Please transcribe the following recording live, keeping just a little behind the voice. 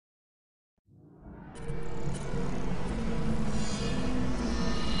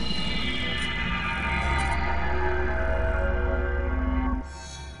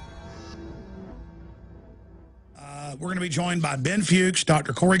We're going to be joined by Ben Fuchs,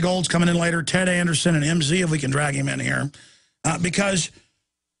 Dr. Corey Gold's coming in later, Ted Anderson, and MZ, if we can drag him in here. Because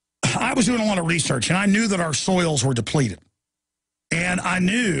I was doing a lot of research, and I knew that our soils were depleted. And I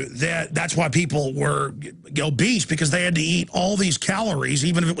knew that that's why people were obese, because they had to eat all these calories,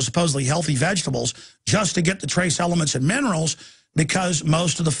 even if it was supposedly healthy vegetables, just to get the trace elements and minerals, because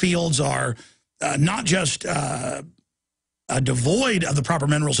most of the fields are not just devoid of the proper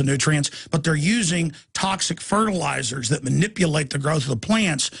minerals and nutrients, but they're using toxic fertilizers that manipulate the growth of the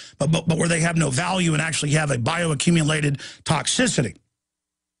plants, but where they have no value and actually have a bioaccumulated toxicity.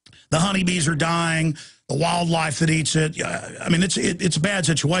 The honeybees are dying, the wildlife that eats it. I mean, it's a bad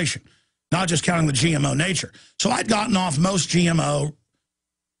situation, not just counting the GMO nature. So I'd gotten off most GMO.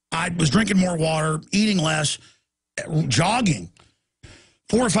 I was drinking more water, eating less, jogging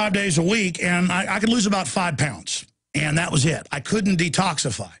 4 or 5 days a week, and I could lose about 5 pounds. And that was it. I couldn't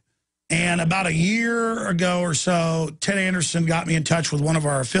detoxify. And about a year ago or so, Ted Anderson got me in touch with one of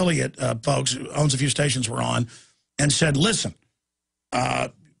our affiliate folks who owns a few stations we're on, and said, listen,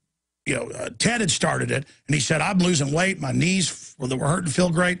 Ted had started it, and he said, I'm losing weight. My knees were hurting, feel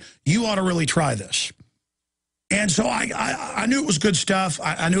great. You ought to really try this. And so I knew it was good stuff.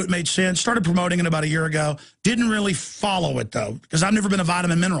 I knew it made sense. Started promoting it about a year ago. Didn't really follow it, though, because I've never been a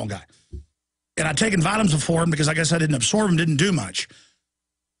vitamin mineral guy. And I'd taken vitamins before, because I guess I didn't absorb them, didn't do much.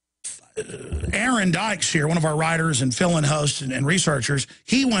 Aaron Dykes here, one of our writers and fill-in hosts and researchers,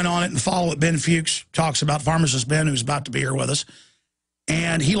 he went on it and followed what Ben Fuchs talks about, Pharmacist Ben, who's about to be here with us.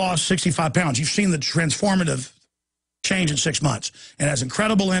 And he lost 65 pounds. You've seen the transformative change in 6 months. And has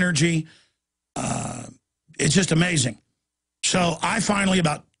incredible energy. It's just amazing. So I finally,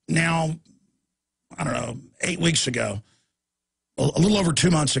 about now, I don't know, 8 weeks ago, a little over 2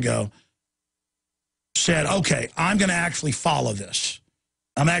 months ago, said, okay, I'm going to actually follow this.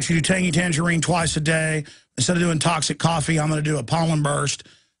 I'm actually do Tangy Tangerine twice a day. Instead of doing toxic coffee, I'm going to do a pollen burst.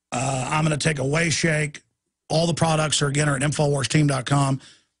 I'm going to take a whey shake. All the products are, again, are at InfoWarsTeam.com,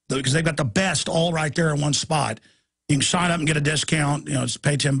 because they've got the best all right there in one spot. You can sign up and get a discount. You know, just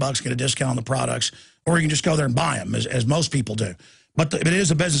pay $10, get a discount on the products. Or you can just go there and buy them, as most people do. But it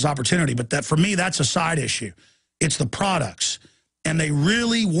is a business opportunity. But that, for me, that's a side issue. It's the products. And they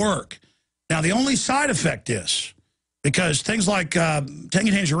really work. Now, the only side effect is, because things like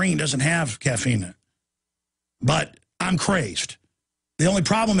Tangy Tangerine doesn't have caffeine in it, but I'm crazed. The only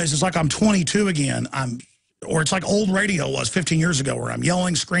problem is, it's like I'm 22 again. Or it's like old radio was 15 years ago, where I'm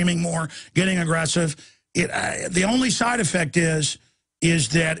yelling, screaming more, getting aggressive. The only side effect is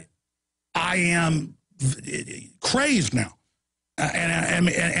that I am crazed now. And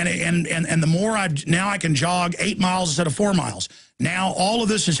the more now I can jog 8 miles instead of 4 miles. Now all of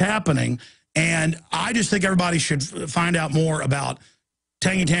this is happening. And I just think everybody should find out more about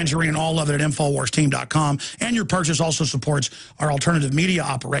Tangy Tangerine and all of it at InfoWarsTeam.com. And your purchase also supports our alternative media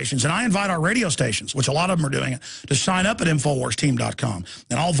operations. And I invite our radio stations, which a lot of them are doing it, to sign up at InfoWarsTeam.com.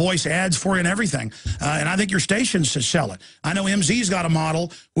 And I'll voice ads for you and everything. And I think your stations should sell it. I know MZ's got a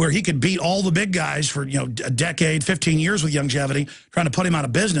model where he could beat all the big guys for, a decade, 15 years with longevity, trying to put him out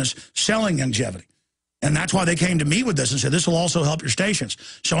of business, selling longevity. And that's why they came to me with this and said, this will also help your stations.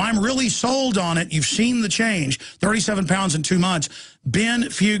 So I'm really sold on it. You've seen the change, 37 pounds in 2 months. Ben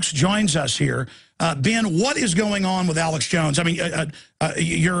Fuchs joins us here. Ben, what is going on with Alex Jones? I mean,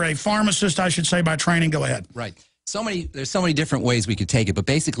 you're a pharmacist, I should say, by training. Go ahead. Right. There's so many different ways we could take it, but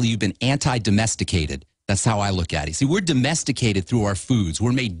basically you've been anti-domesticated. That's how I look at it. See, we're domesticated through our foods.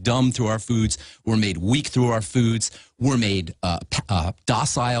 We're made dumb through our foods. We're made weak through our foods. We're made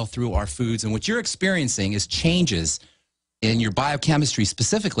docile through our foods. And what you're experiencing is changes in your biochemistry,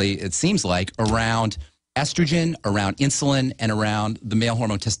 specifically, it seems like, around estrogen, around insulin, and around the male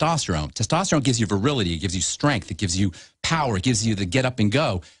hormone testosterone. Testosterone gives you virility. It gives you strength. It gives you power. It gives you the get up and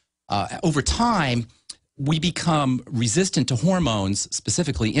go. Over time, we become resistant to hormones,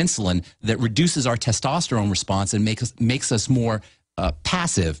 specifically insulin, that reduces our testosterone response and makes us more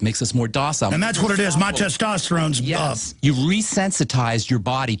passive, makes us more docile. And that's what it is. My testosterone's up. Yes. You resensitized your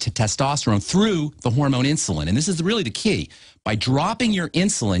body to testosterone through the hormone insulin. And this is really the key. By dropping your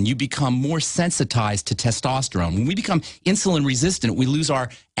insulin, you become more sensitized to testosterone. When we become insulin resistant, we lose our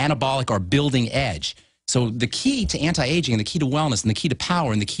anabolic, our building edge. So the key to anti-aging and the key to wellness and the key to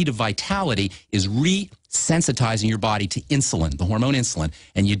power and the key to vitality is resensitizing your body to insulin, the hormone insulin.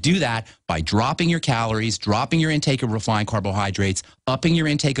 And you do that by dropping your calories, dropping your intake of refined carbohydrates, upping your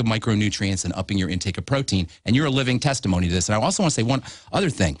intake of micronutrients, and upping your intake of protein. And you're a living testimony to this. And I also want to say one other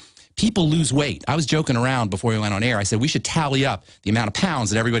thing. People lose weight. I was joking around before we went on air. I said we should tally up the amount of pounds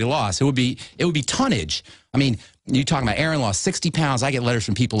that everybody lost. It would be tonnage. I mean, You talking about Aaron lost 60 pounds. I get letters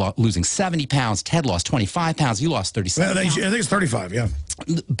from people losing 70 pounds. Ted lost 25 pounds. You lost 37 I pounds. think it's 35, yeah.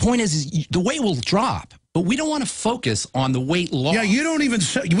 The point is the weight will drop, but we don't want to focus on the weight loss. Yeah, we don't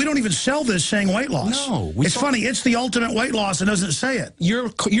even sell this saying weight loss. No. It's funny. It's the ultimate weight loss. It doesn't say it.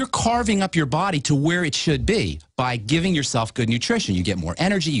 You're carving up your body to where it should be by giving yourself good nutrition. You get more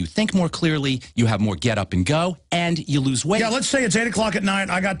energy, you think more clearly, you have more get up and go, and you lose weight. Yeah, let's say it's 8 o'clock at night.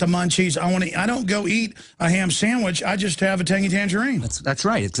 I got the munchies. I don't go eat a ham sandwich. I just have a tangy tangerine. That's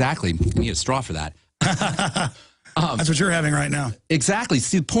right, exactly. You need a straw for that. That's what you're having right now. Exactly.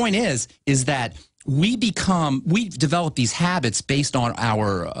 See, the point is that we develop these habits based on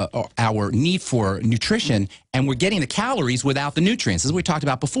our need for nutrition, and we're getting the calories without the nutrients, as we talked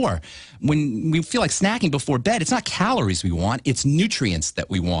about before. When we feel like snacking before bed, it's not calories we want, it's nutrients that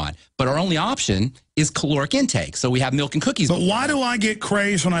we want. But our only option is caloric intake, so we have milk and cookies. But why do I get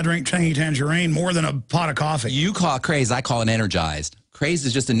crazed when I drink tangy tangerine more than a pot of coffee? You call it crazed, I call it energized. Crazed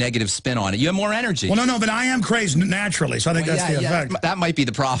is just a negative spin on it. You have more energy. Well, no, but I am crazed naturally, so I think that's the effect. That might be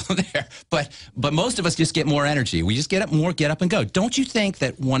the problem there. But most of us just get more energy. We just get up and go. Don't you think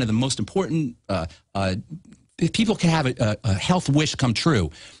that one of the most important, if people can have a health wish come true,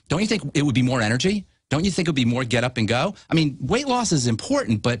 don't you think it would be more energy? Don't you think it would be more get up and go? I mean, weight loss is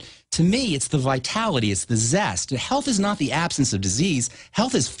important, but to me, it's the vitality, it's the zest. Health is not the absence of disease.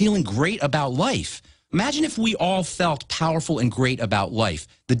 Health is feeling great about life. Imagine if we all felt powerful and great about life.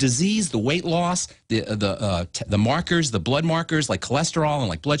 The disease, the weight loss, the markers, the blood markers like cholesterol and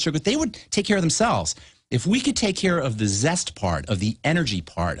like blood sugar, they would take care of themselves. If we could take care of the zest part, of the energy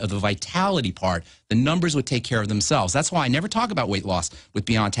part, of the vitality part, the numbers would take care of themselves. That's why I never talk about weight loss with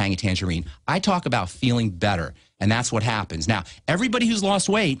Beyond Tangy Tangerine. I talk about feeling better, and that's what happens. Now, everybody who's lost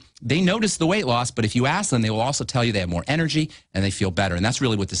weight, they notice the weight loss, but if you ask them, they will also tell you they have more energy and they feel better, and that's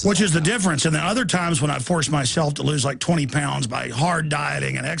really what this is. Which is the difference. And then other times when I force myself to lose like 20 pounds by hard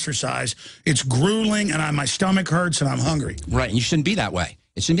dieting and exercise, it's grueling and my stomach hurts and I'm hungry. Right, and you shouldn't be that way.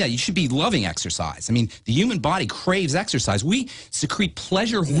 It shouldn't be that. You should be loving exercise. I mean, the human body craves exercise. We secrete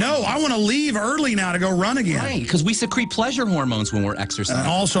pleasure hormones. No, I want to leave early now to go run again. Right, because we secrete pleasure hormones when we're exercising.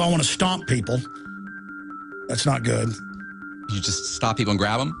 And also, I want to stomp people. That's not good. You just stop people and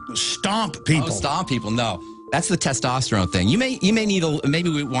grab them? Stomp people. Oh, stomp people. No. That's the testosterone thing. You may need maybe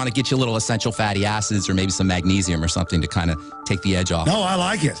we want to get you a little essential fatty acids or maybe some magnesium or something to kind of take the edge off. No, I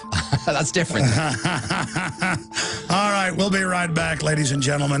like it. That's different. All right, we'll be right back, ladies and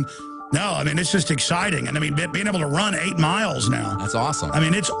gentlemen. No, I mean, it's just exciting. And I mean, being able to run 8 miles now. That's awesome. I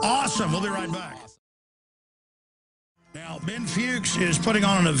mean, it's awesome. We'll be right back. Now, Ben Fuchs is putting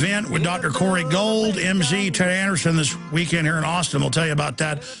on an event with Dr. Corey Gold, MZ, Ted Anderson this weekend here in Austin. We'll tell you about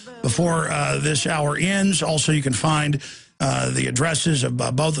that before this hour ends. Also, you can find the addresses of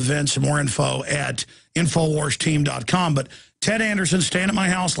both events and more info at InfoWarsTeam.com. But Ted Anderson staying at my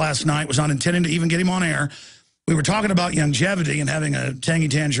house last night, was not intending to even get him on air. We were talking about longevity and having a tangy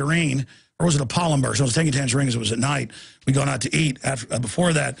tangerine. Or was it a pollen burst? It was tangy tangerine because it was at night. We gone out to eat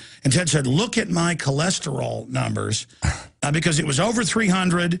before that. And Ted said, look at my cholesterol numbers. Because it was over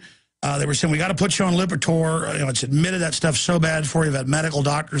 300. They were saying, we got to put you on Lipitor. You know, it's admitted that stuff's so bad for you. We've had medical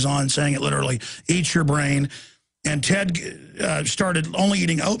doctors on saying it literally eats your brain. And Ted started only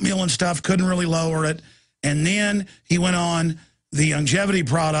eating oatmeal and stuff, couldn't really lower it. And then he went on the longevity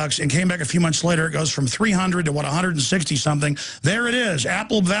products and came back a few months later. It goes from 300 to, 160 something. There it is,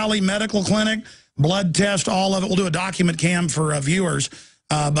 Apple Valley Medical Clinic, blood test, all of it. We'll do a document cam for viewers.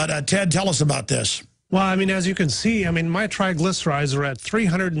 But Ted, tell us about this. Well, I mean, as you can see, I mean, my triglycerides are at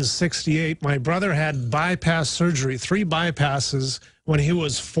 368. My brother had bypass surgery, 3 bypasses when he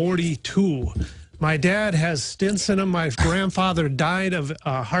was 42. My dad has stents in him. My grandfather died of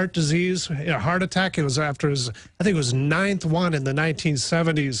heart disease, a heart attack. It was after his, I think it was 9th one in the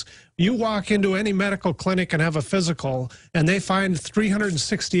 1970s. You walk into any medical clinic and have a physical, and they find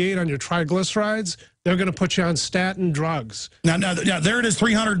 368 on your triglycerides, they're going to put you on statin drugs. Now, there it is,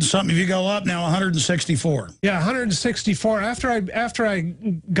 300 and something. If you go up now, 164. Yeah, 164. After I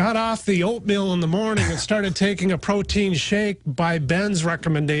got off the oatmeal in the morning and started taking a protein shake by Ben's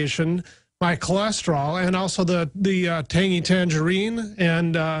recommendation, my cholesterol and also the tangy tangerine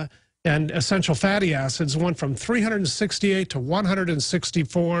and essential fatty acids went from 368 to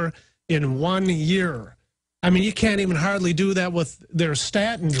 164 in 1 year. I mean, you can't even hardly do that with their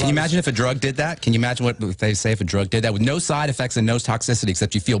statin drugs. Can you imagine if a drug did that? Can you imagine what they say if a drug did that with no side effects and no toxicity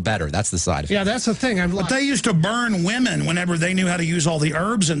except you feel better? That's the side effect. Yeah, that's the thing. But they used to burn women whenever they knew how to use all the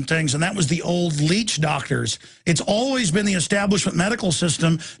herbs and things, and that was the old leech doctors. It's always been the establishment medical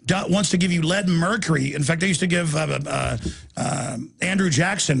system wants to give you lead and mercury. In fact, they used to give Andrew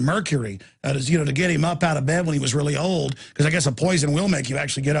Jackson mercury, to get him up out of bed when he was really old, because I guess a poison will make you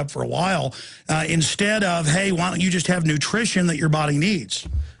actually get up for a while, instead of, hey, why don't you just have nutrition that your body needs?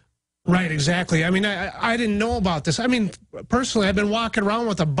 Right, exactly. I mean, I didn't know about this. I mean, personally, I've been walking around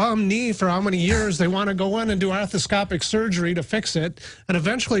with a bum knee for how many years? They want to go in and do arthroscopic surgery to fix it, and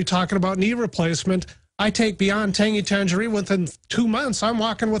eventually talking about knee replacement. I take Beyond Tangy Tangerine. Within 2 months, I'm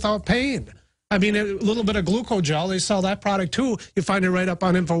walking without pain. I mean, a little bit of glucogel, they sell that product too. You find it right up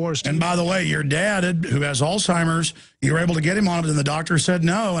on InfoWars. And by the way, your dad, who has Alzheimer's, you were able to get him on it, and the doctor said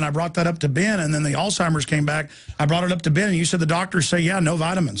no, and I brought that up to Ben, and then the Alzheimer's came back. I brought it up to Ben, and you said the doctors say, yeah, no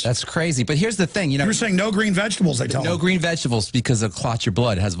vitamins. That's crazy. But here's the thing. You were saying no green vegetables, they tell No green vegetables because it'll clot your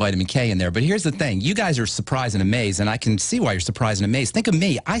blood. It has vitamin K in there. But here's the thing. You guys are surprised and amazed, and I can see why you're surprised and amazed. Think of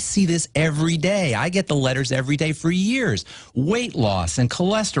me. I see this every day. I get the letters every day for years. Weight loss and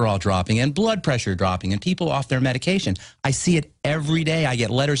cholesterol dropping and blood pressure dropping and people off their medication. I see it every day. I get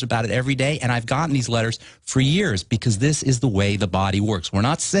letters about it every day, and I've gotten these letters for years because this is the way the body works. We're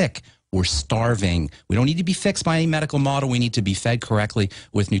not sick. We're starving. We don't need to be fixed by any medical model. We need to be fed correctly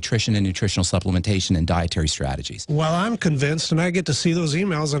with nutrition and nutritional supplementation and dietary strategies. Well, I'm convinced, and I get to see those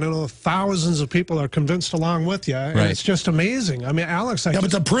emails, and I know thousands of people are convinced along with you, and it's just amazing. I mean, Alex... but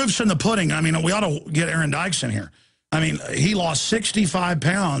the proof's in the pudding. I mean, we ought to get Aaron Dykes in here. I mean, he lost 65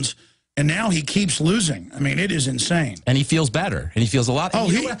 pounds, and now he keeps losing. I mean, it is insane. And he feels better. And he feels a lot.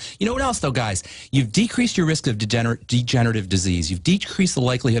 You know what else, though, guys? You've decreased your risk of degenerative disease. You've decreased the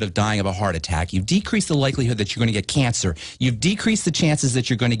likelihood of dying of a heart attack. You've decreased the likelihood that you're going to get cancer. You've decreased the chances that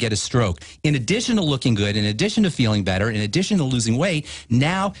you're going to get a stroke. In addition to looking good, in addition to feeling better, in addition to losing weight,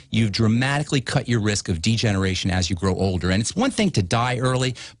 now you've dramatically cut your risk of degeneration as you grow older. And it's one thing to die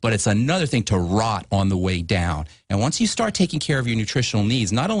early, but it's another thing to rot on the way down. And once you start taking care of your nutritional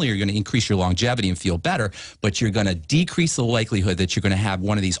needs, not only are you going to increase your longevity and feel better, but you're going to decrease the likelihood that you're going to have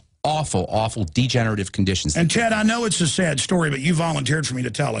one of these awful, awful degenerative conditions. And Ted, I know it's a sad story, but you volunteered for me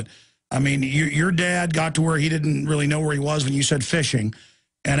to tell it. I mean, your dad got to where he didn't really know where he was when you said fishing.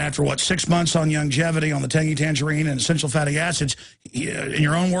 And after, 6 months on longevity, on the Tangy Tangerine and essential fatty acids, in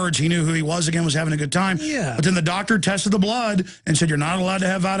your own words, he knew who he was again, was having a good time. Yeah. But then the doctor tested the blood and said, you're not allowed to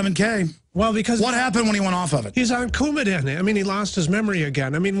have vitamin K. Well, because... What happened when he went off of it? He's on Coumadin. I mean, he lost his memory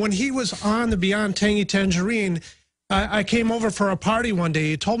again. I mean, when he was on the Beyond Tangy Tangerine, I came over for a party one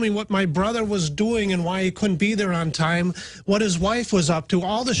day. He told me what my brother was doing and why he couldn't be there on time, what his wife was up to,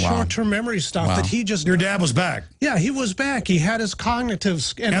 all the short-term memory stuff that he just... Your dad was back. Yeah, he was back. He had his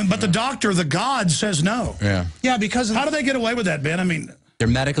cognitive... But the doctor, the God, says no. Yeah. Yeah, because... How do they get away with that, Ben? I mean... They're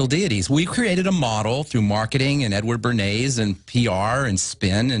medical deities. We created a model through marketing and Edward Bernays and PR and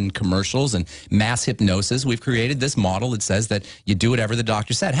spin and commercials and mass hypnosis. We've created this model that says that you do whatever the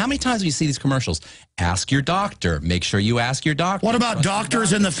doctor said. How many times do you see these commercials? Ask your doctor. Make sure you ask your doctor. What about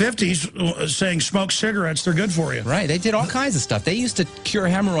doctors in the 50s saying smoke cigarettes, they're good for you? Right. They did all kinds of stuff. They used to cure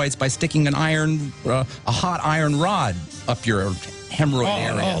hemorrhoids by sticking a hot iron rod up your hemorrhoid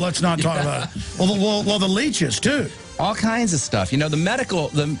area. Oh, let's not talk about it. Well, the leeches, too. All kinds of stuff. You know,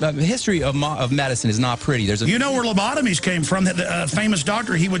 the history of medicine is not pretty. You know where lobotomies came from? The famous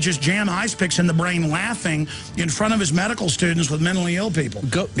doctor, he would just jam ice picks in the brain laughing in front of his medical students with mentally ill people.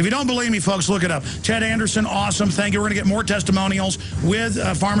 If you don't believe me, folks, look it up. Ted Anderson, awesome. Thank you. We're going to get more testimonials with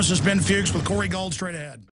pharmacist Ben Fuchs with Corey Gold straight ahead.